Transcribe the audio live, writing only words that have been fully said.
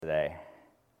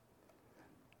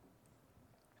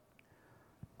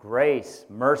Grace,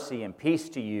 mercy, and peace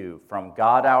to you from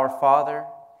God our Father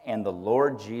and the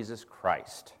Lord Jesus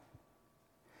Christ.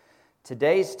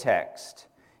 Today's text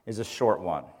is a short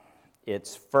one.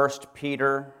 It's 1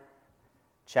 Peter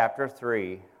chapter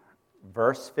 3,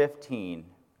 verse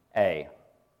 15a.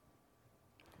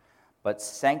 But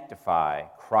sanctify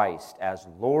Christ as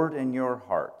Lord in your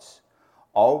hearts,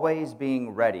 always being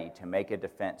ready to make a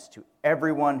defense to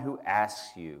everyone who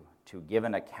asks you to give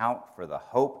an account for the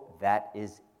hope that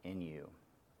is in you.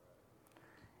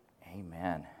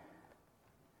 Amen.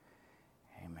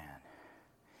 Amen.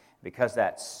 Because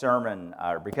that sermon,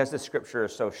 because the scripture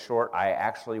is so short, I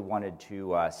actually wanted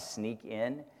to sneak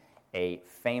in a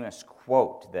famous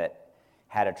quote that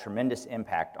had a tremendous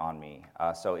impact on me.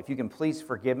 So if you can please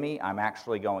forgive me, I'm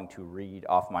actually going to read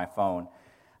off my phone.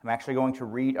 I'm actually going to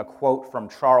read a quote from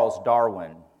Charles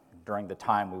Darwin during the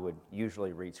time we would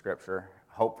usually read scripture.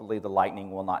 Hopefully the lightning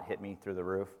will not hit me through the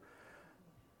roof.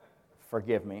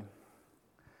 Forgive me.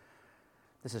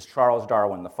 This is Charles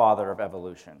Darwin, the father of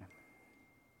evolution.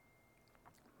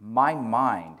 My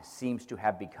mind seems to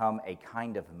have become a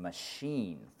kind of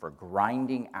machine for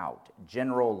grinding out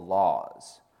general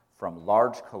laws from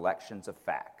large collections of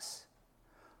facts.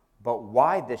 But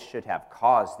why this should have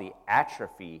caused the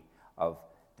atrophy of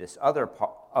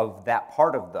that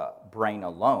part of the brain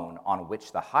alone on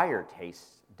which the higher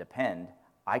tastes depend,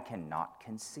 I cannot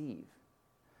conceive.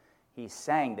 He's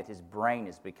saying that his brain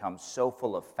has become so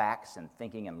full of facts and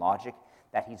thinking and logic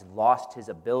that he's lost his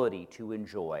ability to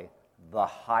enjoy the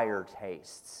higher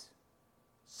tastes.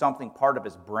 Part of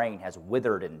his brain has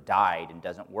withered and died and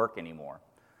doesn't work anymore.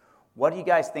 What do you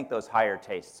guys think those higher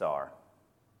tastes are?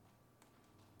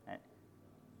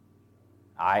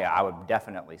 I would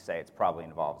definitely say it probably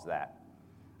involves that.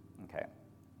 Okay.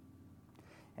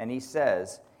 And he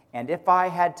says, and if I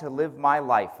had to live my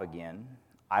life again,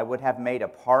 I would have made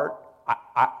a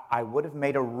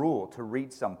rule to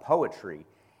read some poetry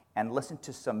and listen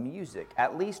to some music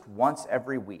at least once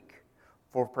every week,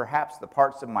 for perhaps the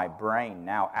parts of my brain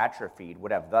now atrophied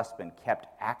would have thus been kept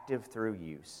active through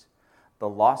use. The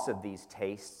loss of these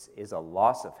tastes is a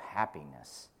loss of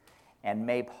happiness and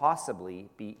may possibly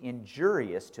be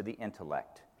injurious to the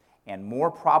intellect and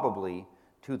more probably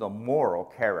to the moral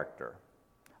character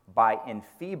by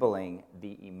enfeebling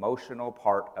the emotional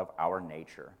part of our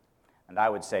nature, and I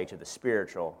would say to the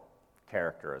spiritual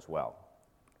character as well.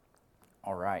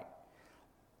 All right,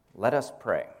 let us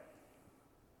pray.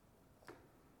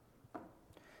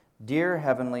 Dear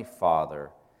Heavenly Father,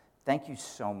 thank you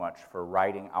so much for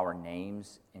writing our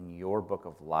names in your book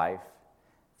of life.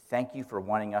 Thank you for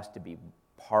wanting us to be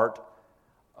part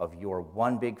of your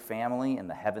one big family in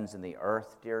the heavens and the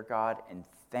earth, dear God, and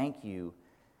thank you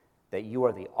that you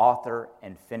are the author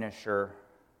and finisher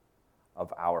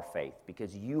of our faith,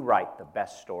 because you write the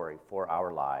best story for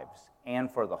our lives and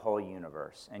for the whole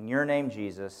universe. In your name,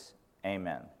 Jesus,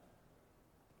 amen.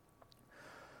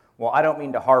 Well, I don't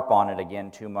mean to harp on it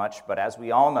again too much, but as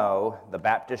we all know, the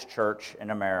Baptist Church in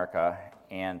America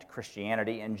and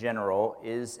Christianity in general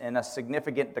is in a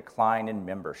significant decline in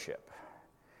membership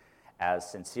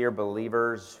as sincere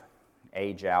believers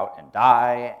age out and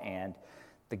die, and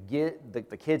the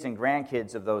kids and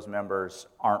grandkids of those members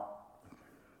aren't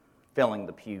filling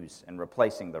the pews and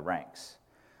replacing the ranks.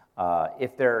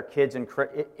 If they're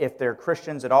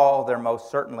Christians at all, they're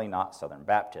most certainly not Southern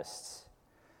Baptists.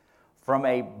 From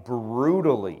a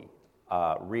brutally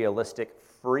realistic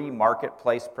free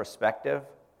marketplace perspective,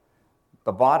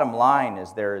 the bottom line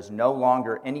is there is no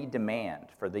longer any demand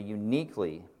for the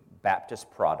uniquely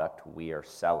Baptist product we are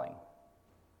selling.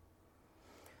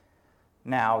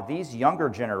 Now, these younger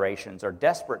generations are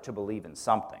desperate to believe in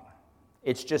something.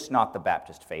 It's just not the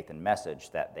Baptist faith and message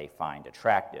that they find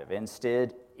attractive.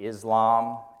 Instead,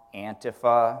 Islam,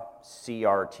 Antifa,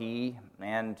 CRT,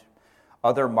 and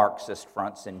other Marxist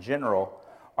fronts in general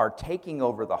are taking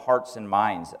over the hearts and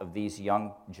minds of these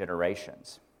young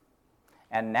generations.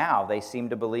 And now they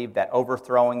seem to believe that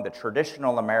overthrowing the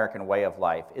traditional American way of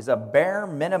life is a bare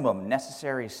minimum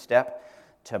necessary step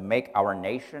to make our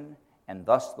nation and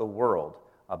thus the world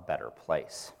a better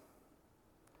place.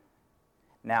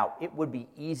 Now, it would be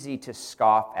easy to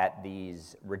scoff at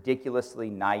these ridiculously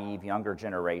naive younger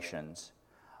generations.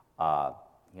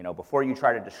 Before you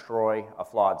try to destroy a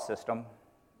flawed system,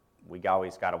 we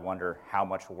always got to wonder how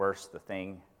much worse the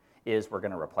thing is we're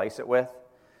going to replace it with.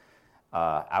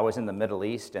 I was in the Middle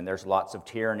East, and there's lots of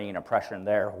tyranny and oppression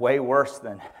there, way worse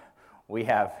than we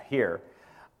have here.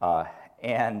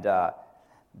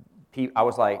 I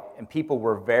was like, and people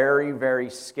were very, very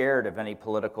scared of any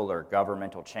political or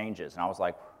governmental changes. And I was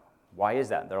like, why is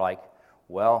that? And they're like,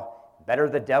 well, better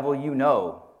the devil you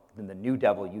know than the new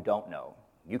devil you don't know.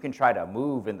 You can try to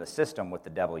move in the system with the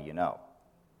devil you know.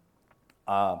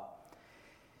 But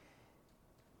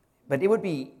it would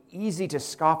be easy to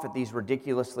scoff at these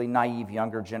ridiculously naive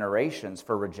younger generations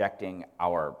for rejecting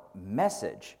our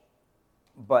message.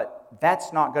 But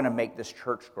that's not going to make this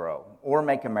church grow or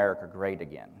make America great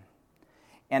again.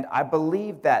 And I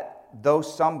believe that though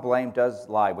some blame does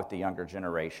lie with the younger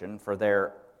generation for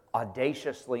their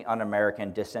audaciously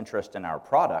un-American disinterest in our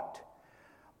product,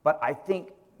 but I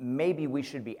think maybe we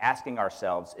should be asking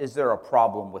ourselves, is there a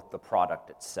problem with the product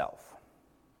itself?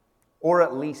 Or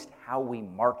at least how we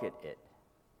market it?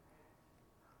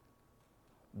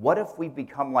 What if we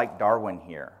become like Darwin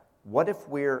here? What if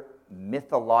we're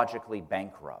mythologically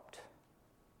bankrupt?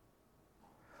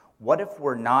 What if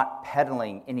we're not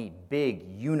peddling any big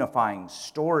unifying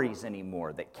stories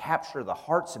anymore that capture the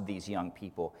hearts of these young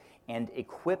people and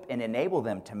equip and enable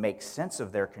them to make sense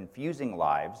of their confusing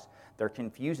lives, their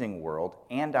confusing world,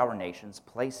 and our nation's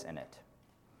place in it?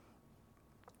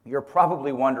 You're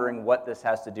probably wondering what this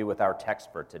has to do with our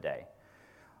text for today.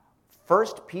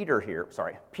 Peter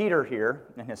here,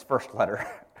 in his first letter,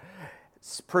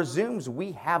 presumes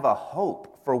we have a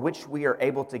hope for which we are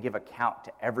able to give account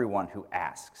to everyone who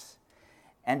asks.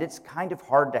 And it's kind of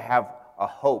hard to have a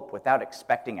hope without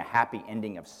expecting a happy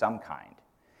ending of some kind.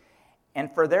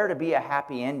 And for there to be a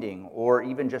happy ending, or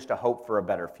even just a hope for a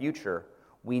better future,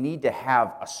 we need to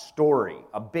have a story,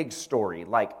 a big story,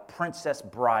 like Princess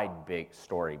Bride big.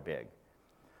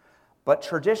 But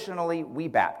traditionally, we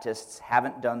Baptists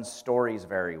haven't done stories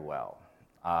very well.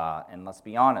 And let's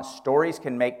be honest, stories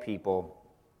can make people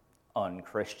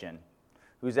unchristian.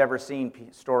 Who's ever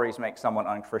seen stories make someone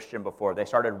unchristian before? They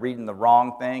started reading the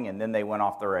wrong thing and then they went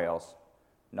off the rails.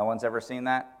 No one's ever seen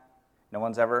that? No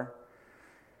one's ever?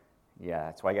 Yeah,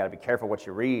 that's why you got to be careful what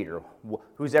you read. Or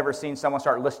who's ever seen someone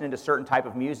start listening to certain type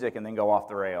of music and then go off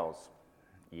the rails?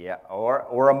 Yeah,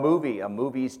 or a movie. A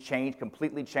movie's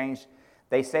completely changed.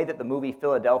 They say that the movie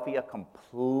Philadelphia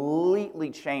completely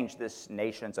changed this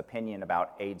nation's opinion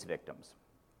about AIDS victims.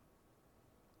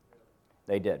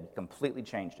 They did, completely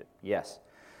changed it, yes.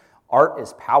 Art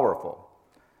is powerful.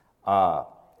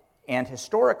 And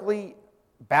historically,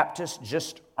 Baptists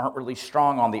just aren't really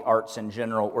strong on the arts in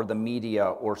general or the media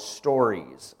or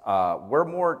stories. We're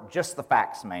more just the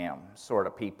facts, ma'am, sort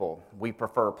of people. We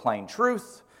prefer plain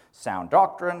truth, sound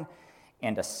doctrine,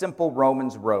 and a simple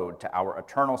Romans road to our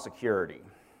eternal security.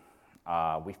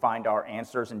 We find our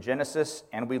answers in Genesis,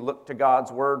 and we look to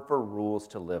God's word for rules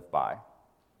to live by.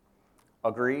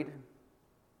 Agreed?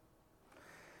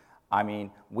 I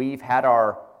mean, we've had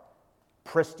our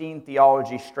pristine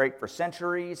theology straight for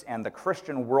centuries, and the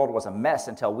Christian world was a mess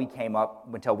until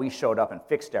we showed up and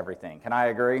fixed everything. Can I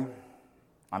agree?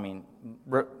 I mean,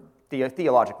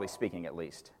 theologically speaking, at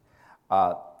least.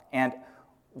 And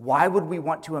why would we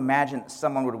want to imagine that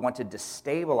someone would want to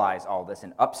destabilize all this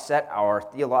and upset our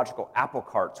theological apple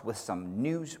carts with some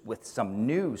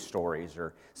new stories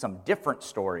or some different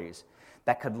stories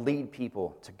that could lead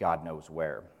people to God knows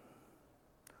where?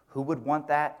 Who would want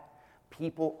that?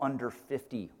 People under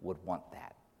 50 would want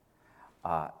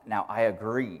that. Now, I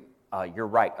agree. You're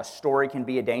right. A story can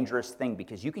be a dangerous thing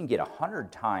because you can get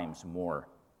 100 times more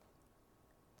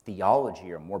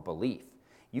theology or more belief.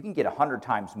 You can get 100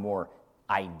 times more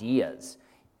ideas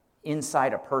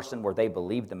inside a person where they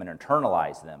believe them and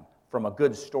internalize them from a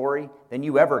good story than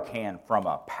you ever can from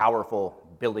a powerful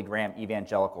Billy Graham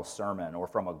evangelical sermon or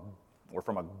from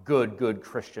a good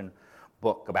Christian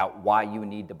book about why you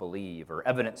need to believe or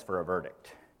evidence for a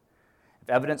verdict. If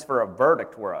evidence for a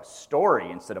verdict were a story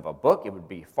instead of a book, it would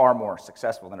be far more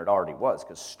successful than it already was,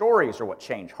 because stories are what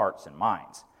change hearts and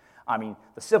minds. I mean,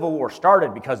 the Civil War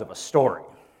started because of a story,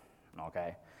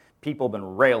 okay? People have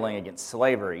been railing against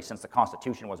slavery since the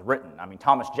Constitution was written. I mean,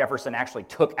 Thomas Jefferson actually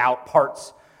took out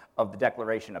parts of the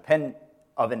Declaration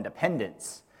of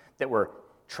Independence that were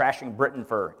trashing Britain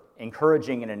for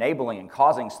encouraging and enabling and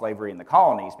causing slavery in the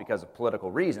colonies because of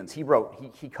political reasons.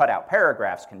 He cut out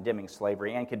paragraphs condemning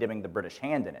slavery and condemning the British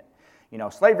hand in it. You know,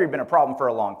 slavery had been a problem for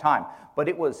a long time, but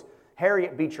it was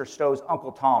Harriet Beecher Stowe's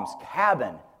Uncle Tom's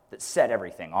Cabin that set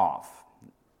everything off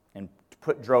and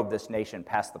drove this nation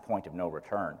past the point of no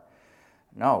return.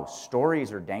 No,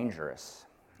 stories are dangerous.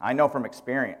 I know from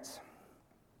experience.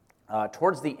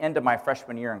 Towards the end of my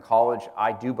freshman year in college,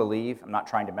 I do believe, I'm not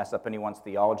trying to mess up anyone's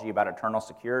theology about eternal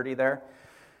security there,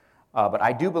 but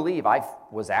I do believe I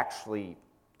was actually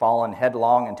fallen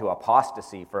headlong into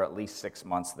apostasy for at least 6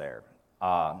 months there.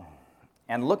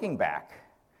 And looking back,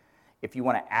 if you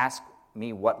want to ask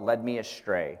me what led me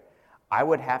astray, I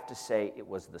would have to say it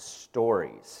was the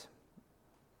stories.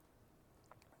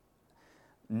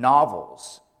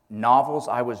 Novels, novels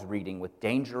I was reading with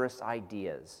dangerous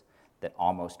ideas that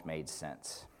almost made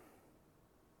sense.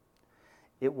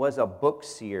 It was a book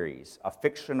series, a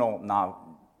fictional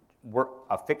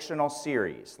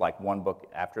series, like one book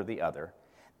after the other,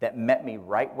 that met me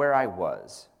right where I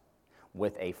was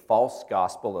with a false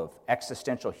gospel of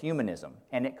existential humanism,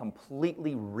 and it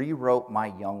completely rewrote my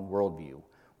young worldview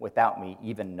without me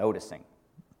even noticing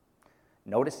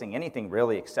anything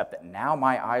really, except that now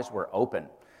my eyes were open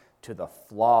to the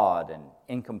flawed and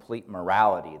incomplete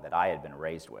morality that I had been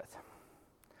raised with.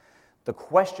 The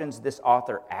questions this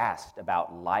author asked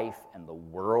about life and the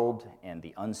world and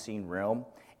the unseen realm,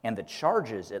 and the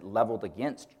charges it leveled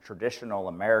against traditional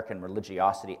American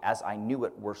religiosity as I knew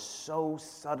it, were so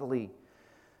subtly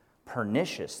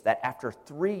pernicious that after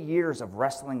 3 years of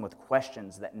wrestling with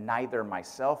questions that neither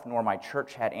myself nor my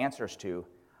church had answers to,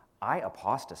 I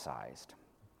apostatized.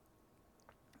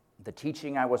 The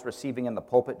teaching I was receiving in the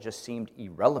pulpit just seemed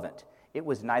irrelevant. It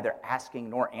was neither asking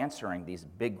nor answering these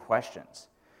big questions.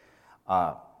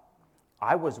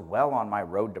 I was well on my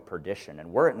road to perdition,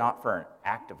 and were it not for an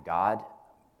act of God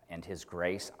and His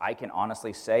grace, I can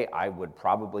honestly say I would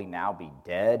probably now be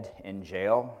dead in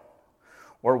jail,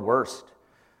 or worse,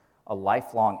 a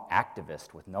lifelong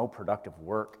activist with no productive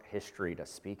work history to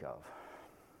speak of.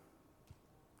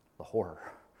 The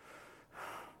horror.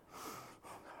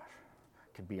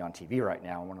 Could be on TV right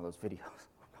now in one of those videos.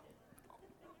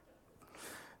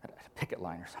 A picket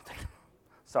line or something.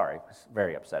 Sorry, it was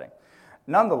very upsetting.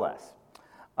 Nonetheless,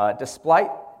 despite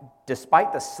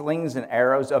the slings and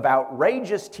arrows of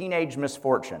outrageous teenage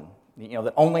misfortune,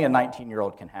 that only a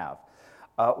 19-year-old can have,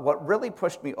 what really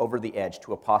pushed me over the edge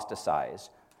to apostatize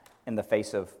in the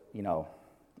face of,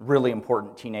 really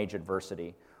important teenage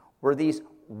adversity were these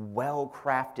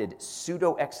well-crafted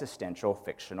pseudo-existential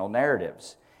fictional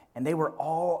narratives. And they were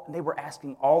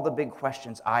asking all the big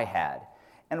questions I had.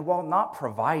 And while not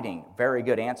providing very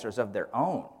good answers of their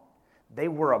own, they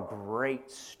were a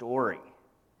great story.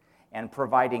 And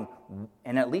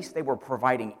at least they were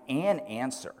providing an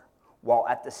answer, while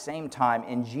at the same time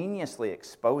ingeniously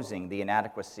exposing the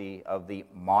inadequacy of the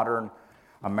modern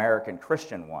American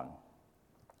Christian one.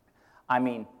 I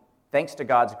mean, thanks to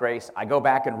God's grace, I go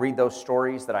back and read those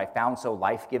stories that I found so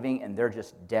life-giving, and they're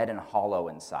just dead and hollow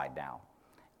inside now.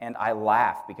 And I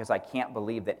laugh because I can't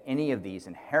believe that any of these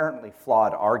inherently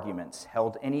flawed arguments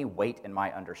held any weight in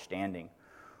my understanding,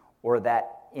 or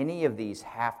that any of these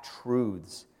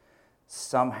half-truths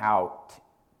somehow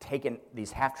taken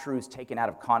out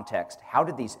of context, how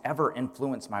did these ever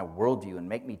influence my worldview and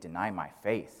make me deny my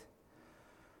faith?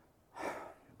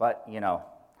 But,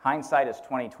 hindsight is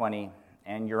 20/20,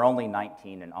 and you're only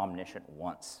 19 and omniscient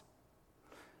once.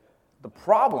 The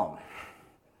problem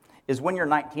is when you're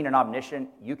 19 and omniscient,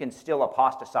 you can still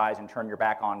apostatize and turn your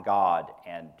back on God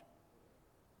and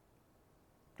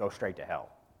go straight to hell.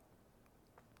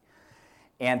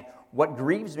 And what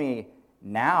grieves me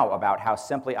now about how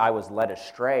simply I was led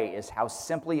astray is how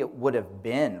simply it would have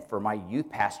been for my youth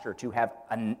pastor to have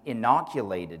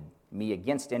inoculated me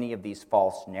against any of these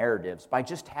false narratives by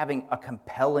just having a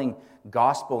compelling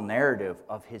gospel narrative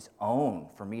of his own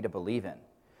for me to believe in.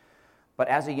 But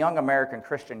as a young American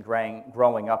Christian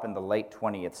growing up in the late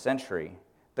 20th century,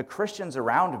 the Christians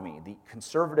around me, the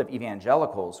conservative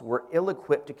evangelicals, were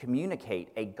ill-equipped to communicate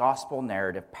a gospel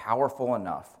narrative powerful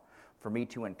enough for me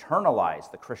to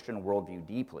internalize the Christian worldview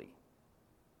deeply.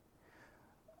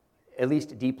 At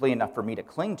least deeply enough for me to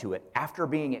cling to it after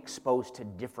being exposed to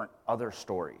different other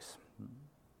stories.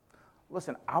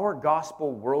 Listen, our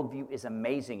gospel worldview is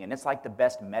amazing, and it's like the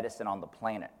best medicine on the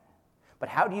planet. But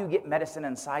how do you get medicine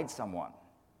inside someone?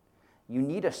 You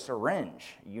need a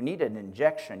syringe, you need an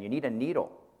injection, you need a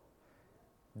needle.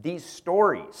 These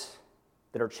stories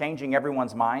that are changing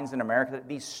everyone's minds in America,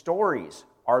 these stories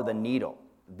are the needle.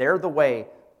 They're the way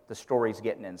the story's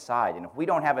getting inside. And if we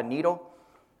don't have a needle,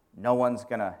 no one's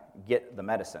going to get the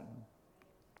medicine.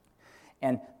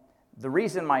 And the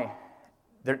reason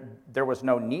there was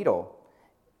no needle,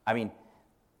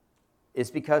 is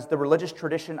because the religious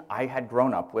tradition I had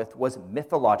grown up with was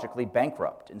mythologically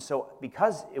bankrupt. And so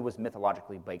because it was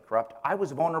mythologically bankrupt, I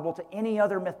was vulnerable to any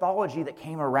other mythology that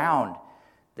came around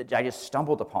that I just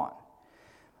stumbled upon.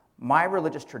 My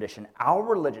religious tradition, our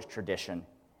religious tradition,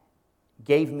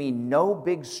 gave me no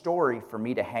big story for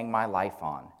me to hang my life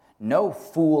on, no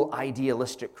fool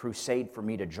idealistic crusade for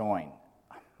me to join.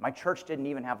 My church didn't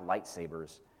even have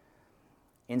lightsabers.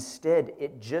 Instead,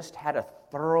 it just had a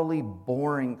thoroughly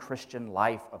boring Christian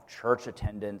life of church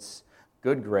attendance,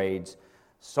 good grades,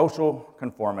 social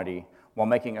conformity, while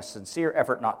making a sincere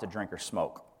effort not to drink or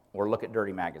smoke or look at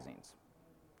dirty magazines.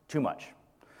 Too much.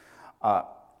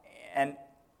 And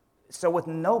So with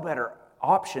no better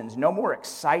options, no more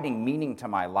exciting meaning to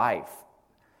my life,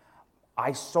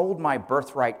 I sold my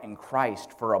birthright in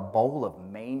Christ for a bowl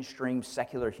of mainstream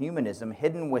secular humanism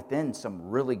hidden within some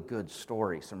really good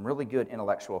stories, some really good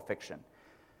intellectual fiction.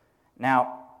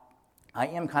 Now, I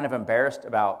am kind of embarrassed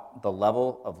about the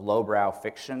level of lowbrow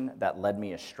fiction that led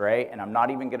me astray, and I'm not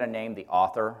even going to name the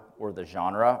author or the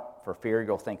genre for fear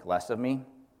you'll think less of me.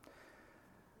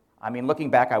 I mean, looking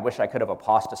back, I wish I could have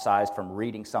apostatized from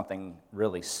reading something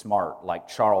really smart like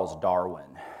Charles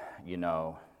Darwin,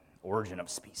 Origin of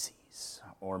Species,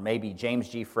 or maybe James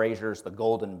G. Frazier's The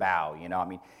Golden Bough, I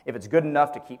mean, if it's good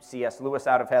enough to keep C.S. Lewis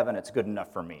out of heaven, it's good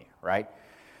enough for me, right?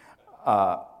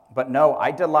 But no,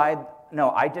 I denied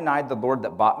the Lord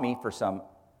that bought me for some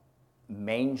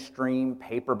mainstream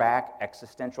paperback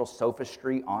existential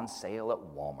sophistry on sale at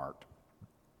Walmart.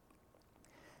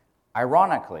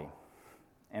 Ironically,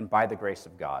 and by the grace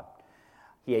of God,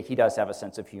 he does have a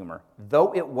sense of humor.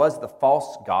 Though it was the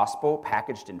false gospel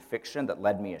packaged in fiction that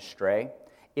led me astray,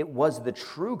 it was the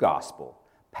true gospel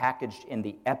packaged in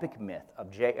the epic myth of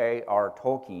J.R.R.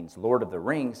 Tolkien's Lord of the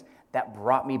Rings that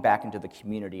brought me back into the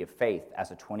community of faith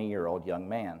as a 20-year-old young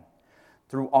man.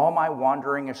 Through all my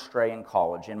wandering astray in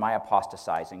college and my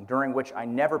apostatizing, during which I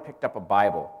never picked up a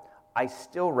Bible, I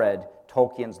still read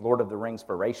Tolkien's Lord of the Rings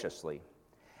voraciously.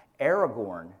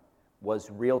 Aragorn was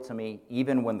real to me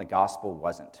even when the gospel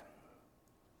wasn't.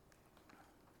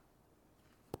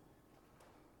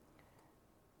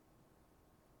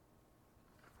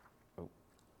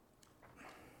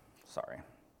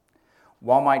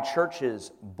 While my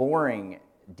church's boring,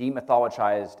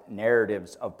 demythologized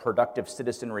narratives of productive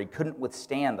citizenry couldn't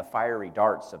withstand the fiery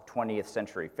darts of 20th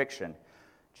century fiction,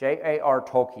 J.R.R.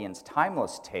 Tolkien's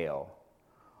timeless tale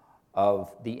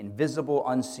of the invisible,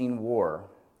 unseen war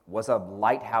was a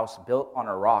lighthouse built on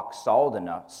a rock solid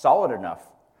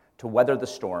enough to weather the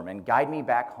storm and guide me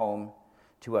back home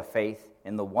to a faith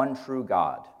in the one true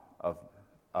God of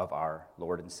our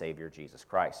Lord and Savior, Jesus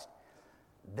Christ.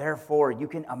 Therefore, you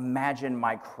can imagine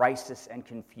my crisis and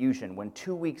confusion when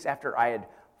 2 weeks after I had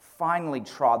finally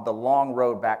trod the long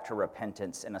road back to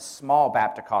repentance in a small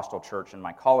Baptist church in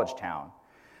my college town,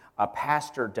 a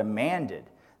pastor demanded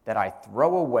that I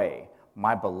throw away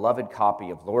my beloved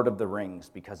copy of Lord of the Rings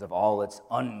because of all its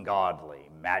ungodly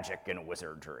magic and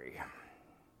wizardry.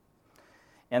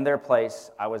 In their place,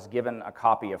 I was given a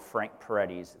copy of Frank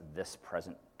Peretti's This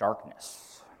Present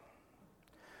Darkness,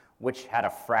 which had a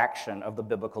fraction of the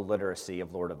biblical literacy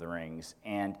of Lord of the Rings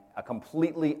and a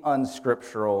completely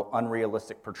unscriptural,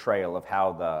 unrealistic portrayal of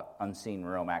how the unseen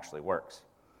realm actually works.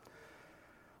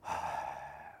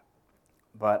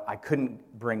 But I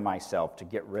couldn't bring myself to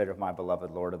get rid of my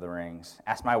beloved Lord of the Rings.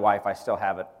 Ask my wife, I still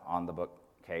have it on the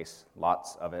bookcase,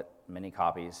 lots of it, many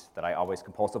copies that I always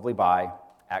compulsively buy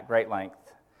at great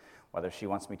length, whether she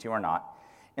wants me to or not.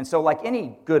 And so, like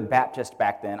any good Baptist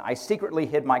back then, I secretly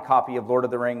hid my copy of Lord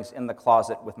of the Rings in the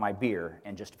closet with my beer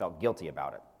and just felt guilty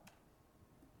about it.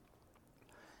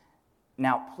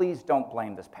 Now, please don't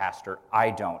blame this pastor.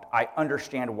 I don't. I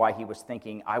understand why he was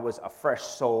thinking I was a fresh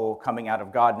soul coming out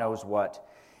of God knows what.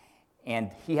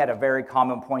 And he had a very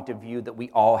common point of view that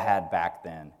we all had back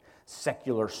then.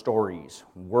 Secular stories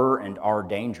were and are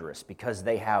dangerous because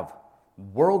they have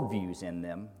worldviews in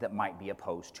them that might be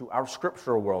opposed to our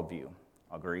scriptural worldview.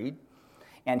 Agreed?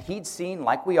 And he'd seen,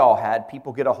 like we all had,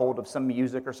 people get a hold of some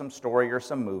music or some story or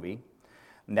some movie.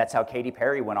 And that's how Katy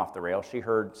Perry went off the rails. She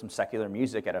heard some secular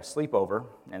music at a sleepover,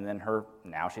 and then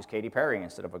now she's Katy Perry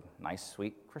instead of a nice,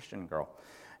 sweet Christian girl.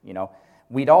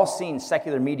 We'd all seen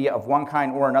secular media of one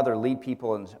kind or another lead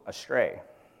people astray.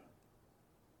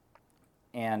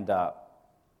 And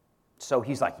so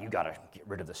he's like, you got to get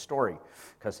rid of the story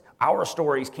because our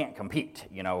stories can't compete.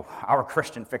 Our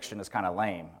Christian fiction is kind of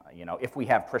lame. If we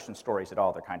have Christian stories at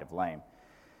all, they're kind of lame.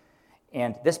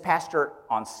 And this pastor,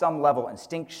 on some level,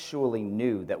 instinctually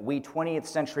knew that we 20th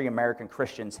century American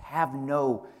Christians have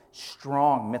no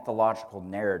strong mythological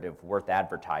narrative worth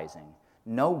advertising,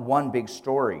 no one big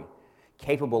story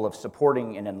capable of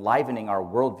supporting and enlivening our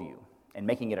worldview and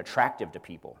making it attractive to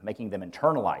people, making them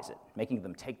internalize it, making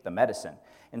them take the medicine.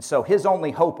 And so his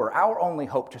only hope, or our only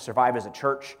hope to survive as a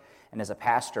church and as a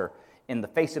pastor in the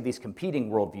face of these competing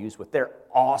worldviews with their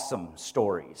awesome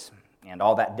stories and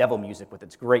all that devil music with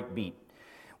its great beat,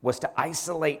 was to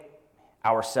isolate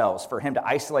ourselves, for him to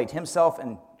isolate himself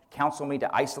and counsel me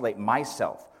to isolate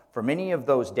myself from any of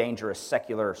those dangerous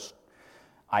secular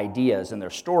ideas and their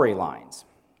storylines.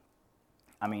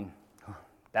 I mean,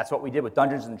 that's what we did with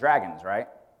Dungeons & Dragons, right?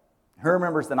 Who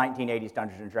remembers the 1980s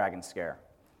Dungeons & Dragons scare?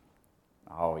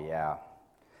 Oh, yeah.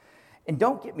 And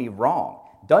don't get me wrong.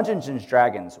 Dungeons and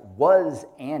Dragons was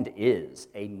and is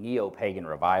a neo-pagan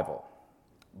revival.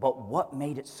 But what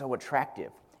made it so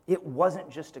attractive? It wasn't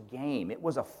just a game, it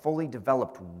was a fully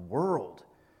developed world.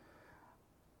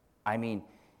 I mean,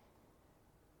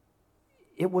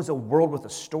 it was a world with a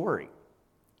story.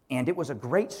 And it was a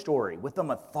great story with a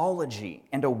mythology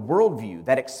and a worldview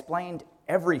that explained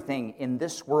everything in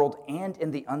this world and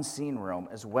in the unseen realm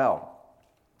as well.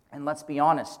 And let's be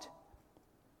honest,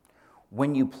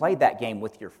 when you played that game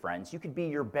with your friends, you could be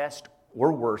your best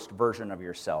or worst version of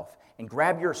yourself and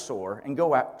grab your sword and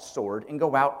go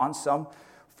out on some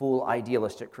full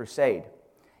idealistic crusade.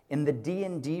 In the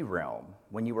D&D realm,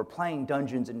 when you were playing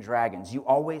Dungeons and Dragons, you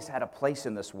always had a place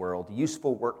in this world,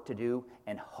 useful work to do,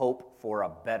 and hope for a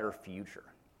better future.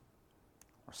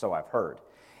 Or so I've heard.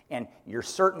 And you're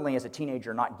certainly, as a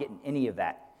teenager, not getting any of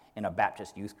that in a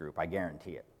Baptist youth group, I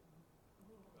guarantee it.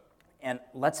 And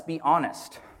let's be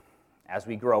honest, as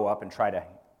we grow up and try to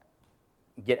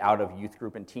get out of youth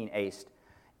group and teen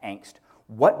angst,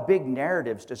 what big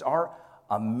narratives does our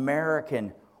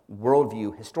American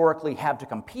worldview historically have to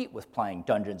compete with playing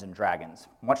Dungeons and Dragons,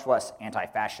 much less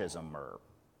anti-fascism or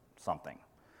something?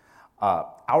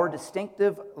 Our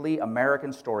distinctively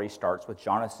American story starts with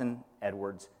Jonathan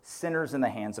Edwards' Sinners in the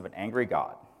Hands of an Angry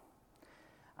God.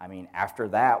 I mean, after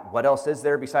that, what else is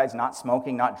there besides not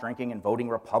smoking, not drinking, and voting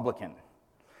Republican?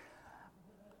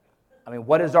 I mean,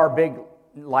 what is our big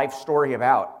life story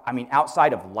about? I mean,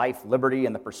 outside of life, liberty,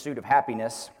 and the pursuit of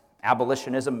happiness,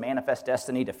 abolitionism, manifest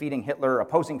destiny, defeating Hitler,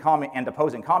 opposing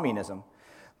communism,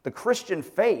 the Christian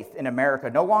faith in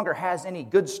America no longer has any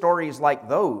good stories like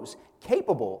those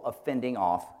capable of fending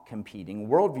off competing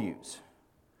worldviews.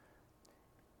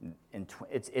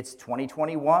 It's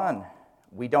 2021.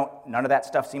 None of that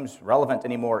stuff seems relevant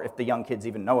anymore if the young kids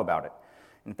even know about it.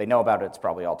 And if they know about it, it's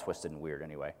probably all twisted and weird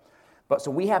anyway. But so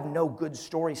we have no good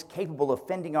stories capable of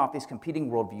fending off these competing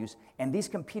worldviews. And these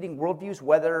competing worldviews,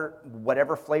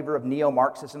 whatever flavor of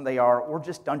neo-Marxism they are, or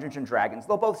just Dungeons and Dragons,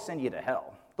 they'll both send you to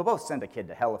hell. They'll both send a kid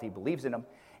to hell if he believes in them.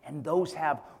 And those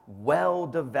have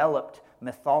well-developed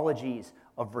mythologies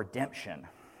of redemption.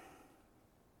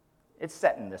 It's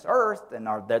set in this earth, and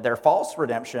they're false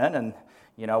redemption, and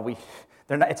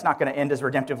it's not going to end as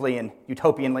redemptively and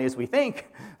utopianly as we think.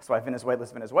 That's why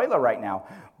Venezuela's Venezuela right now.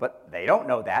 But they don't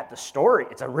know that. The story,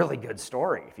 it's a really good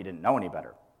story if you didn't know any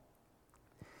better.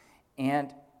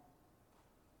 And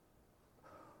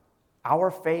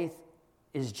our faith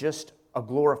is just a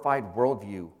glorified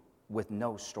worldview with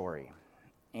no story.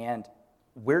 And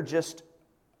we're just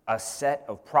a set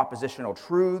of propositional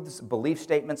truths, belief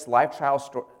statements,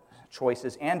 lifestyle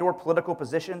choices, and or political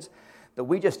positions that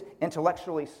we just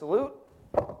intellectually salute.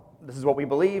 This is what we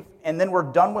believe, and then we're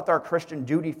done with our Christian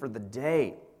duty for the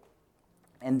day.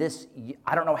 And this,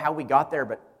 I don't know how we got there,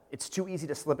 but it's too easy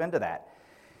to slip into that.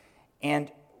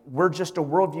 And we're just a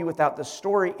worldview without the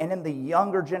story, and in the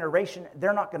younger generation,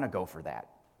 they're not going to go for that.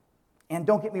 And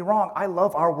don't get me wrong, I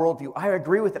love our worldview. I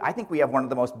agree with it. I think we have one of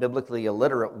the most biblically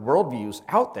illiterate worldviews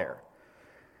out there.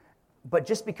 But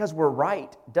just because we're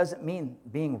right doesn't mean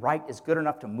being right is good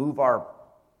enough to move our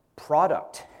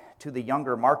product to the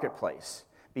younger marketplace,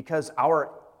 because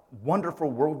our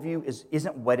wonderful worldview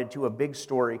isn't wedded to a big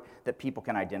story that people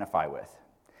can identify with.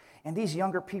 And these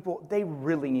younger people, they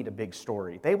really need a big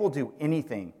story. They will do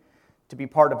anything to be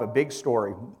part of a big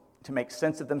story to make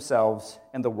sense of themselves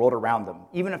and the world around them.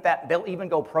 They'll even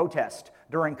go protest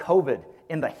during COVID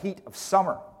in the heat of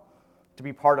summer to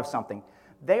be part of something.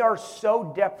 They are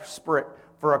so desperate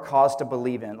for a cause to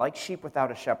believe in, like sheep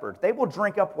without a shepherd. They will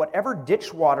drink up whatever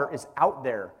ditch water is out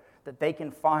there that they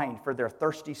can find for their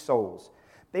thirsty souls.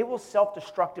 They will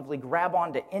self-destructively grab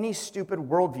onto any stupid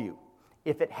worldview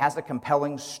if it has a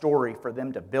compelling story for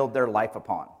them to build their life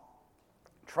upon.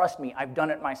 Trust me, I've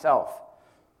done it myself.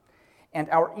 And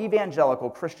our evangelical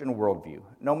Christian worldview,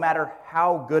 no matter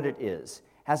how good it is,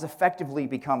 has effectively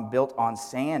become built on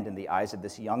sand in the eyes of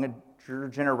this younger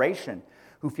generation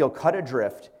who feel cut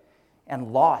adrift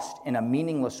and lost in a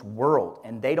meaningless world,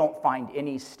 and they don't find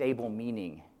any stable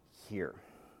meaning here.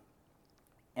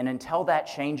 And until that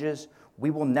changes, we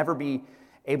will never be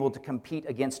able to compete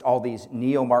against all these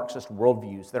neo-Marxist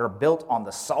worldviews that are built on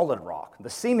the solid rock, the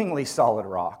seemingly solid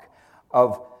rock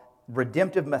of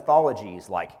redemptive mythologies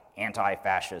like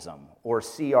anti-fascism or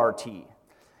CRT.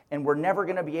 And we're never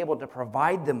going to be able to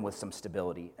provide them with some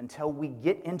stability until we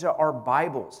get into our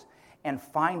Bibles and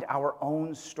find our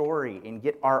own story and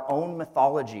get our own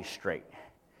mythology straight.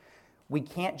 We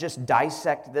can't just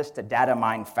dissect this to data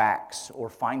mine facts or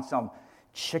find some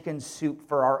chicken soup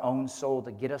for our own soul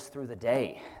to get us through the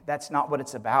day. That's not what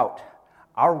it's about.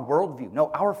 Our worldview,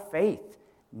 no, our faith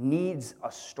needs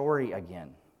a story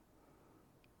again.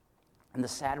 And the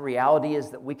sad reality is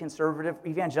that we conservative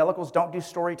evangelicals don't do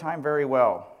story time very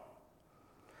well.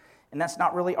 And that's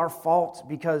not really our fault,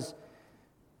 because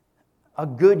a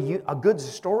good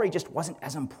story just wasn't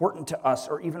as important to us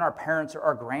or even our parents or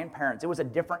our grandparents. It was a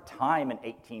different time in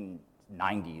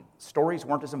 1890. Stories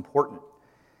weren't as important.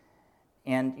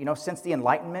 And, since the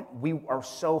Enlightenment, we are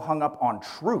so hung up on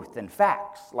truth and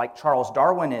facts, like Charles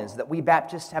Darwin is, that we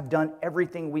Baptists have done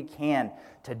everything we can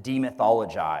to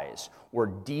demythologize or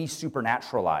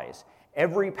de-supernaturalize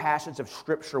every passage of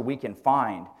Scripture we can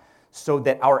find, so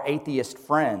that our atheist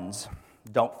friends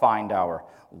don't find our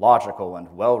logical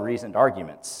and well-reasoned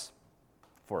arguments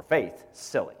for faith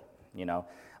silly,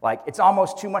 Like, it's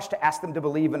almost too much to ask them to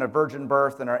believe in a virgin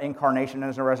birth and an incarnation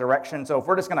and a resurrection. So if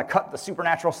we're just going to cut the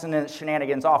supernatural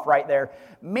shenanigans off right there,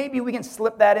 maybe we can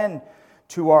slip that in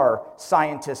to our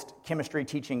scientist chemistry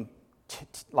teaching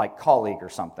like colleague or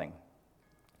something.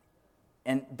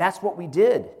 And that's what we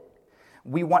did.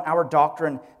 We want our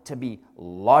doctrine to be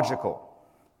logical.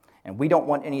 And we don't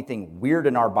want anything weird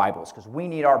in our Bibles, because we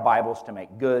need our Bibles to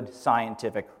make good,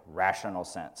 scientific, rational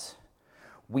sense.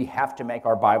 We have to make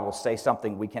our Bibles say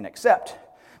something we can accept,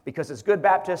 because as good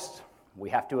Baptists,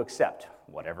 we have to accept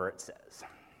whatever it says.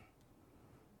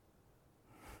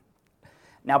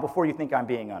 Now, before you think I'm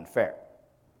being unfair,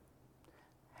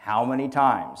 how many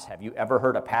times have you ever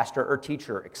heard a pastor or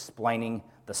teacher explaining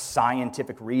the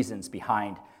scientific reasons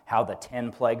behind how the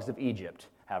 10 plagues of Egypt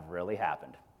have really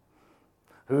happened?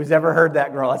 Who's ever heard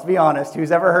that, girl? Let's be honest.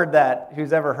 Who's ever heard that?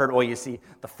 Who's ever heard, well, you see,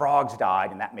 the frogs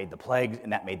died, and that made the plagues,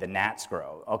 and that made the gnats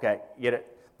grow. Okay, get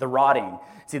it? The rotting.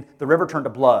 See, the river turned to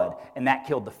blood, and that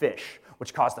killed the fish,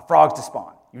 which caused the frogs to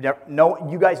spawn.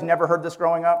 You guys never heard this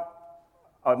growing up?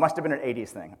 Oh, it must have been an 80s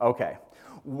thing. Okay.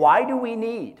 Why do we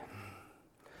need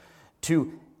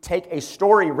to take a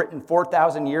story written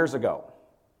 4,000 years ago,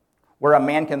 where a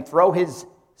man can throw his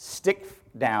stick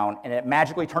down and it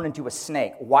magically turned into a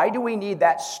snake? Why do we need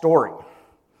that story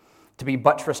to be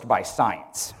buttressed by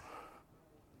science?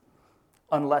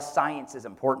 Unless science is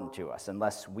important to us,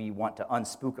 unless we want to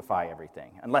unspookify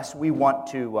everything, unless we want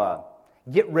to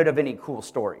get rid of any cool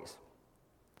stories.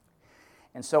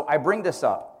 And so I bring this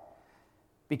up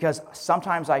because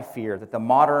sometimes I fear that the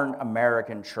modern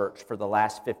American church for the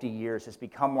last 50 years has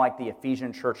become like the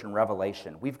Ephesian church in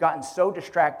Revelation. We've gotten so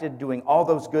distracted doing all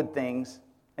those good things.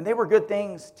 And they were good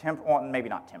things, maybe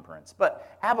not temperance,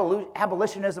 but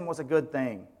abolitionism was a good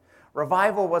thing.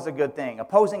 Revival was a good thing.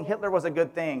 Opposing Hitler was a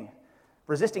good thing.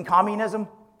 Resisting communism,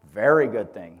 very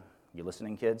good thing. You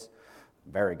listening, kids?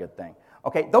 Very good thing.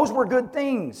 Okay, those were good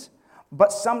things.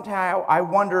 But somehow I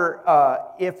wonder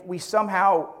if we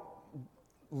somehow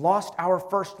lost our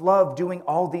first love doing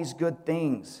all these good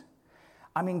things.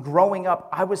 I mean, growing up,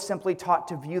 I was simply taught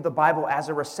to view the Bible as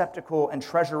a receptacle and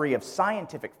treasury of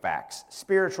scientific facts,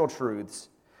 spiritual truths,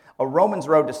 a Romans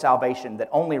road to salvation that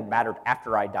only mattered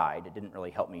after I died. It didn't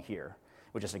really help me here.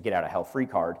 It was just a get-out-of-hell-free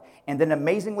card. And then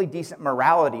amazingly decent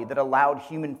morality that allowed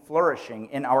human flourishing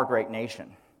in our great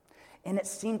nation. And it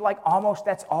seemed like almost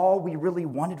that's all we really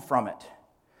wanted from it.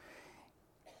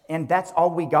 And that's all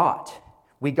we got.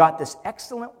 We got this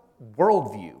excellent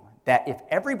worldview that if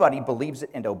everybody believes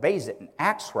it and obeys it and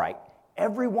acts right,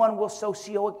 everyone will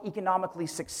socioeconomically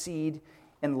succeed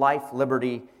in life,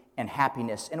 liberty, and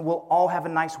happiness, and we'll all have a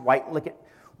nice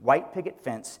white picket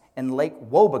fence in Lake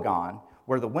Wobegon,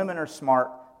 where the women are smart,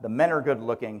 the men are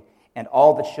good-looking, and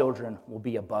all the children will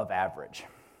be above average.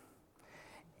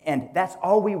 And that's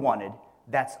all we wanted.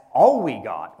 That's all we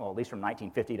got, well, at least from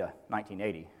 1950 to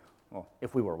 1980, well,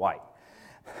 if we were white.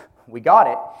 We got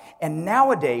it, and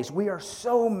nowadays we are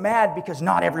so mad because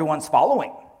not everyone's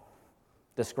following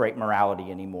this great morality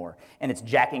anymore, and it's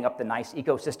jacking up the nice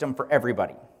ecosystem for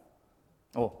everybody.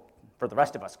 Well, for the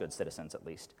rest of us good citizens at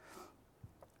least.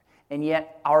 And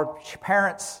yet our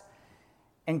parents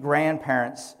and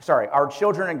grandparents, our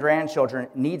children and grandchildren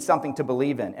need something to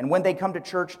believe in, and when they come to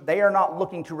church, they are not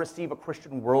looking to receive a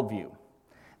Christian worldview.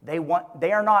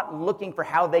 They are not looking for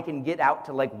how they can get out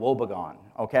to Lake Wobegon,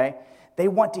 okay? They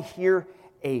want to hear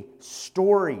a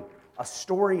story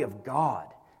of God.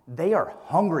 They are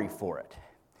hungry for it.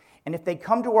 And if they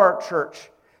come to our church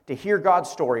to hear God's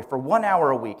story for 1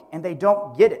 hour a week and they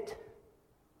don't get it,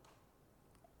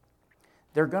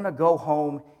 they're going to go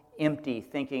home empty,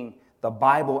 thinking the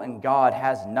Bible and God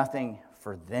has nothing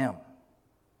for them.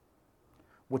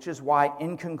 Which is why,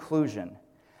 in conclusion,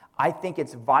 I think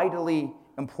it's vitally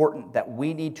important that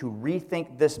we need to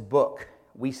rethink this book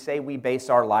we say we base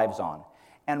our lives on,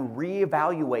 and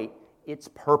reevaluate its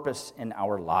purpose in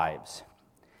our lives.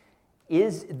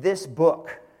 Is this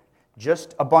book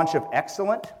just a bunch of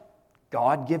excellent,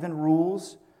 God-given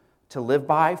rules to live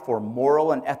by for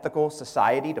moral and ethical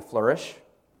society to flourish,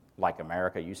 like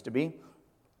America used to be?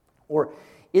 Or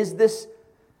is this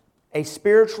a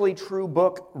spiritually true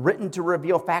book written to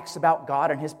reveal facts about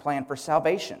God and his plan for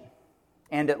salvation,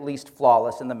 and at least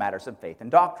flawless in the matters of faith and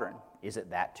doctrine? Is it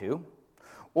that too?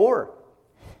 Or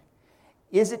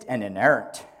is it an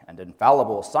inerrant and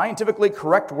infallible, scientifically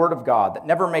correct word of God that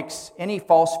never makes any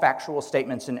false factual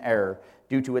statements in error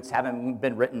due to its having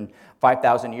been written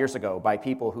 5,000 years ago by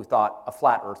people who thought a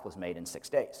flat earth was made in 6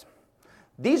 days?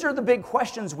 These are the big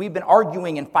questions we've been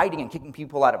arguing and fighting and kicking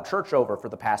people out of church over for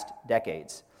the past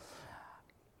decades.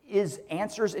 Are the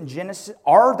answers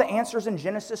in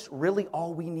Genesis really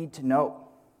all we need to know?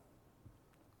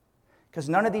 Because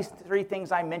none of these three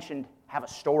things I mentioned have a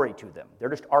story to them. They're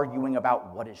just arguing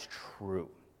about what is true.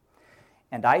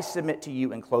 And I submit to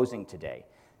you in closing today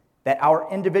that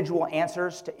our individual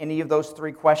answers to any of those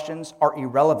three questions are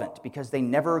irrelevant because they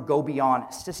never go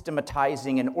beyond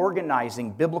systematizing and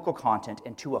organizing biblical content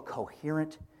into a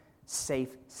coherent, safe,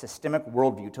 systemic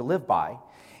worldview to live by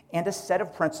and a set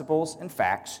of principles and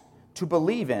facts to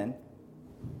believe in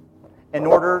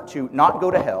order to not go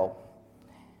to hell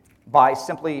by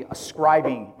simply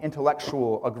ascribing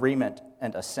intellectual agreement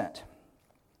and assent.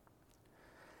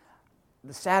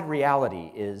 The sad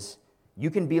reality is you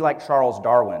can be like Charles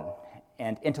Darwin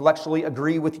and intellectually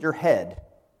agree with your head.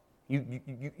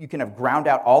 You can have ground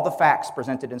out all the facts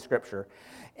presented in Scripture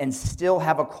and still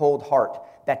have a cold heart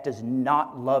that does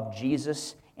not love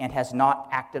Jesus and has not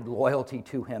acted loyalty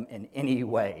to him in any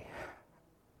way.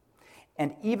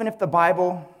 And even if the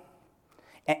Bible,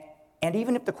 and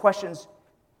even if the questions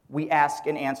we ask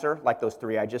and answer, like those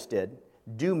three I just did,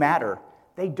 do matter,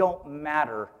 they don't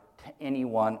matter to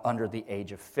anyone under the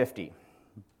age of 50.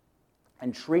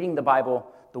 And treating the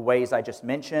Bible the ways I just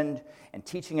mentioned and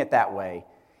teaching it that way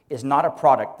is not a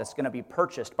product that's going to be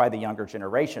purchased by the younger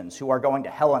generations who are going to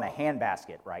hell in a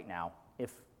handbasket right now,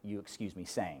 if you excuse me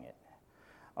saying it.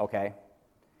 Okay?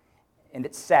 And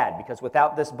it's sad because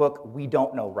without this book, we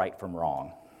don't know right from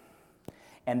wrong.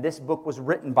 And this book was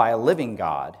written by a living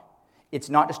God. It's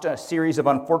not just a series of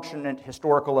unfortunate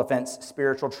historical events,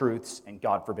 spiritual truths, and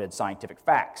God forbid, scientific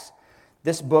facts.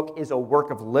 This book is a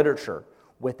work of literature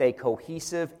with a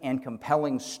cohesive and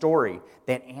compelling story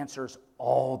that answers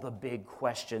all the big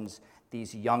questions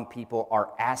these young people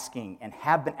are asking and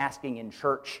have been asking in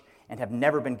church and have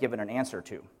never been given an answer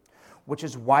to, which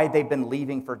is why they've been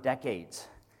leaving for decades.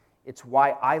 It's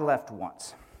why I left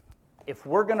once. If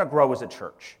we're going to grow as a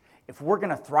church, if we're going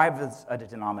to thrive as a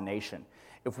denomination,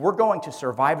 if we're going to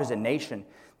survive as a nation,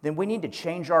 then we need to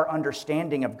change our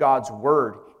understanding of God's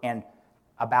word and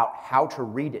about how to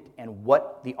read it and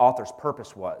what the author's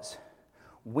purpose was.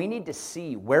 We need to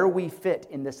see where we fit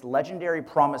in this legendary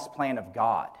promised plan of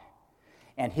God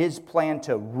and his plan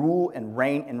to rule and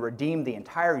reign and redeem the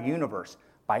entire universe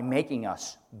by making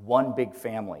us one big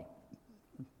family.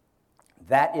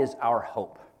 That is our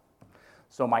hope.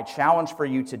 So my challenge for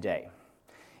you today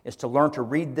is to learn to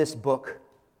read this book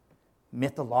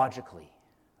mythologically.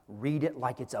 Read it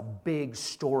like it's a big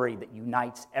story that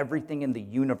unites everything in the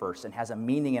universe and has a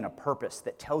meaning and a purpose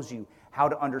that tells you how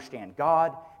to understand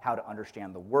God, how to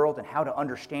understand the world, and how to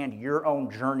understand your own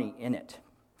journey in it.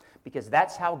 Because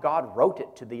that's how God wrote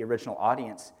it to the original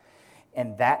audience,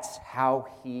 and that's how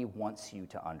he wants you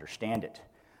to understand it.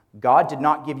 God did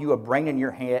not give you a brain in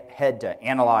your head to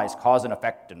analyze cause and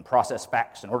effect and process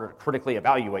facts in order to critically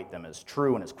evaluate them as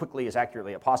true and as quickly as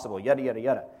accurately as possible, yada, yada,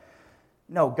 yada.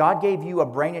 No, God gave you a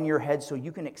brain in your head so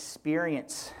you can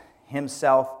experience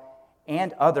himself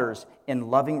and others in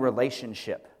loving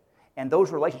relationship. And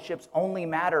those relationships only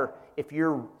matter if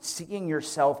you're seeing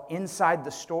yourself inside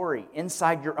the story,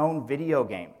 inside your own video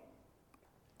game.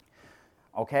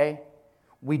 Okay?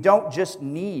 We don't just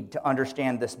need to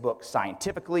understand this book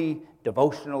scientifically,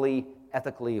 devotionally,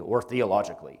 ethically, or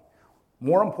theologically.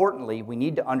 More importantly, we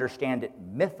need to understand it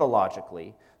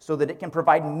mythologically so that it can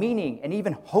provide meaning and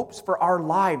even hopes for our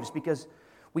lives because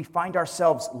we find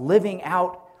ourselves living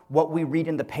out what we read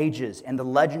in the pages and the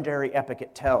legendary epic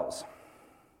it tells.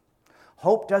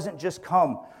 Hope doesn't just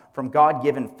come from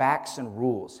God-given facts and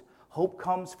rules. Hope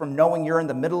comes from knowing you're in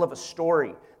the middle of a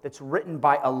story that's written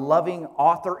by a loving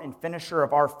author and finisher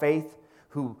of our faith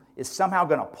who is somehow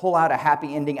going to pull out a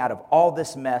happy ending out of all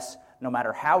this mess, no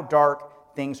matter how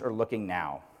dark things are looking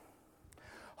now.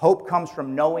 Hope comes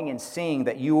from knowing and seeing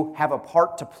that you have a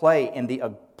part to play in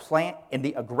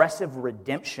the aggressive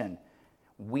redemption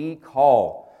we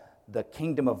call the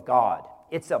kingdom of God.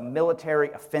 It's a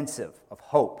military offensive of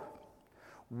hope.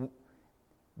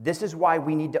 This is why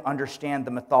we need to understand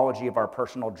the mythology of our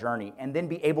personal journey and then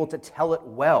be able to tell it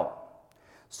well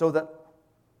so that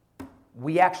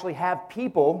we actually have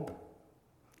people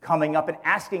coming up and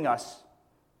asking us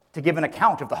to give an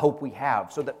account of the hope we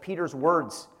have, so that Peter's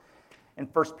words in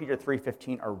 1 Peter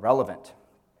 3:15 are relevant.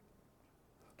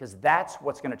 Because that's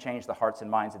what's going to change the hearts and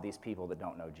minds of these people that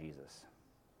don't know Jesus.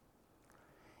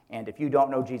 And if you don't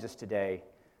know Jesus today,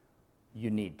 you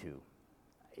need to.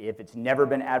 If it's never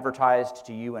been advertised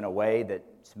to you in a way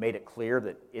that's made it clear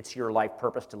that it's your life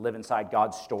purpose to live inside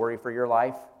God's story for your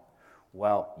life,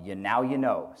 well, now you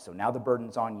know. So now the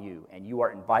burden's on you, and you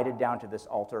are invited down to this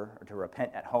altar or to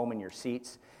repent at home in your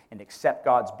seats and accept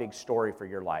God's big story for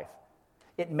your life.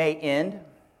 It may end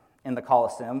in the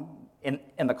Colosseum, in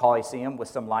the Colosseum with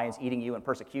some lions eating you in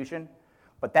persecution,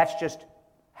 but that's just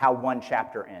how one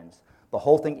chapter ends. The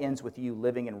whole thing ends with you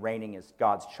living and reigning as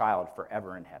God's child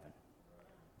forever in heaven.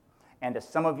 And if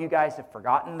some of you guys have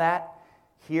forgotten that,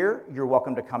 here you're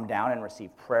welcome to come down and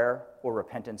receive prayer or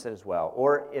repentance as well.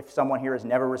 Or if someone here has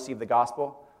never received the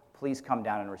gospel, please come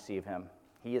down and receive him.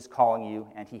 He is calling you,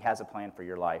 and he has a plan for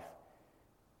your life.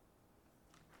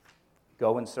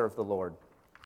 Go and serve the Lord.